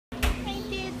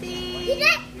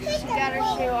She got her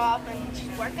shoe off and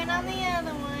she's working on the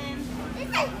other one.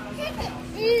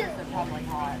 They're probably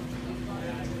hot.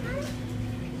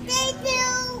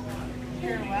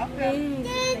 You're welcome.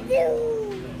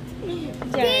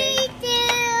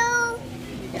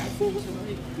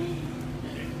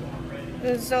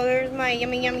 So there's my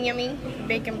yummy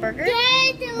bacon burger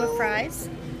with fries.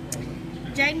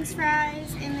 Jaden's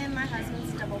fries, and then my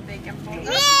husband's double bacon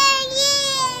burger.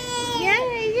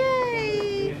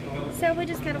 Yay! So we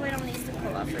just gotta wait on these to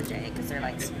cool off for Jay because they're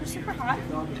like super hot.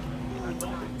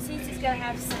 Cece's gonna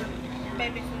have some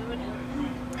baby food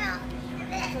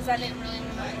because I didn't really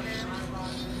want to order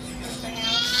anything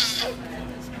else.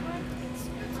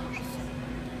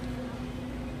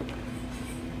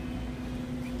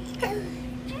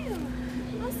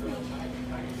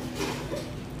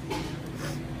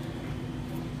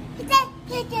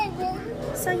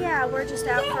 So yeah, we're just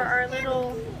out for our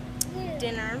little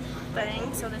dinner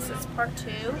thing. So this is part 2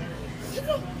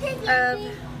 of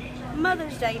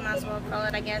Mother's Day, you might as well call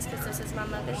it, I guess, because this is my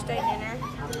Mother's Day dinner.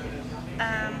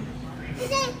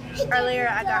 Earlier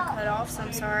I got cut off, so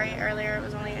I'm sorry. Earlier it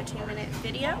was only a 2-minute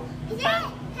video,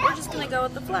 but we're just gonna go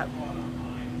with the flow.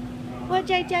 What,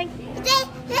 JJ?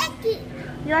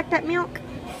 You like that milk?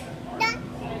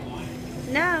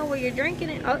 No, well, you're drinking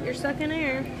it. Oh, you're sucking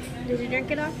air. Did you drink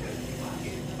it all?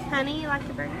 Honey, you like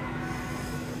the burger?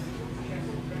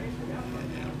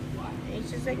 He's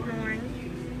just ignoring.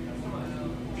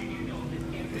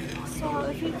 So,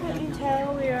 if you couldn't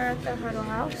tell, we are at the Huddle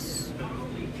House.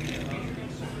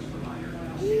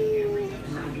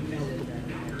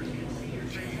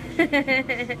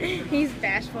 He's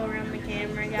bashful around the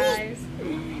camera, guys.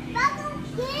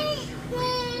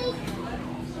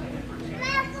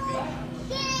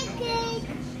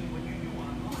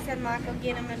 Said Michael,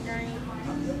 get him a drink.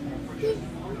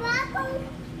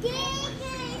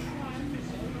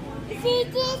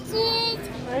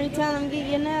 Why are you telling him to get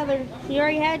you another? You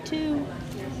already had 2.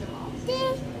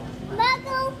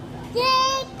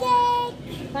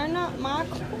 They're not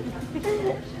Michael.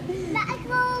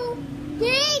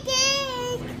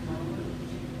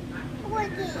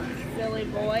 Silly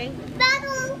boy.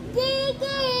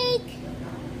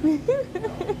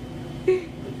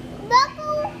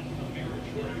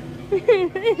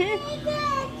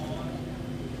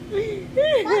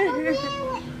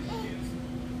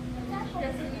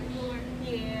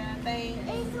 Yeah,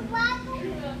 thanks.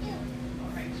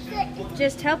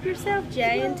 Just help yourself,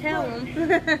 Jay, and tell him.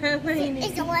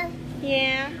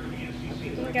 Yeah.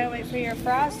 You gotta wait for your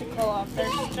fries to cool off.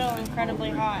 They're still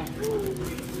incredibly hot.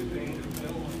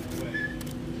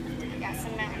 Got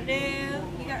some Mountain Dew.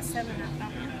 You got 7-Up,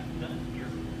 don't you?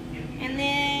 And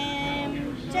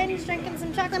then Jaden's drinking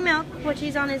some chocolate milk, which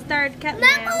he's on his 3rd cup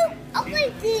now.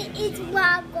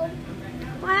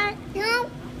 What? No.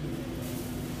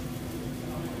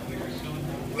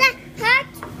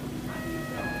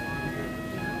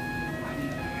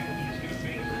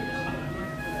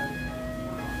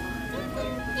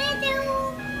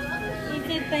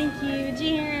 Thank you. Did you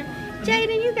hear him?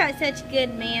 Jaden, you got such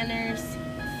good manners.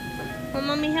 Will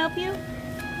Mommy help you?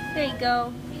 There you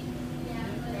go.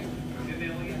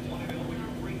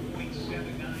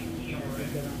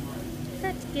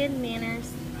 Such good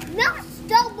manners. No,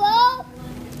 stubble.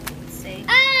 Let's see.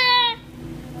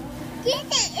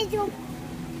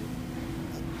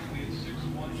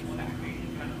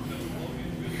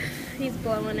 He's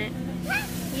blowing it.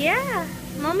 Yeah.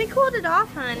 Mommy cooled it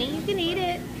off, honey. You can eat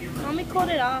it. Mommy cooled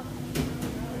it off.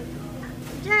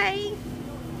 Jay.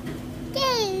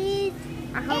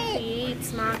 I hope he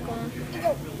eats, Michael.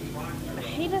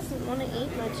 He doesn't want to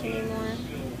eat much anymore.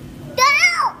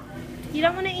 No! You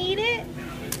don't want to eat it?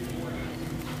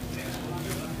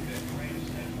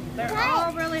 They're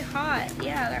all really hot.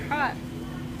 Yeah, they're hot.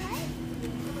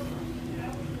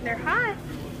 They're hot.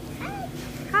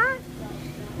 Hot.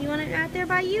 You want it right there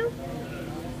by you?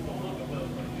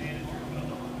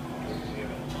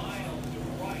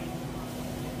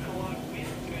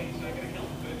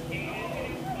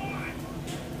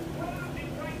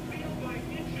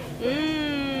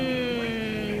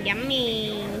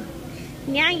 Yummy.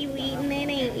 Now you eating it,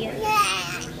 ain't you?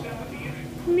 Yeah.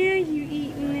 Now you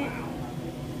eating it.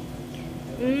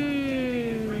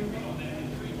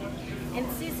 And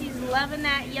Sissy's loving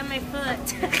that yummy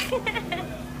foot.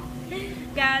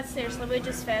 Guys, seriously, we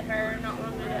just fed her not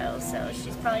long ago, so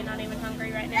she's probably not even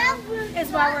hungry right now.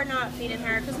 It's why we're not feeding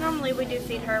her, because normally we do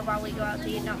feed her while we go out to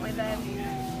eat, don't we, babe?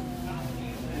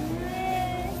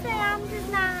 I'm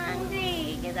just not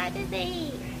hungry, because I just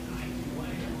ate.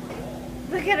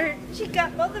 Look at her. She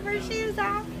got both of her shoes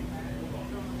off.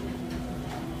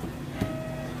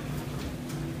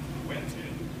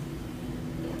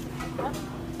 Well,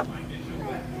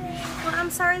 I'm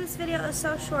sorry this video is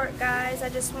so short, guys. I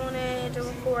just wanted to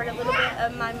record a little bit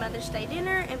of my Mother's Day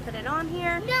dinner and put it on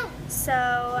here. No. So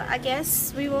I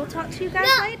guess we will talk to you guys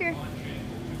later.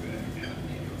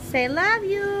 Say love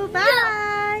you.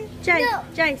 Bye. Jay, No.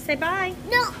 Jay, say bye.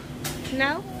 No.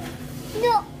 No?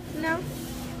 No. No?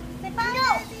 Say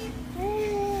bye,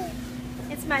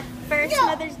 It's my first No.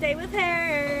 Mother's Day with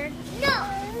her.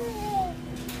 No.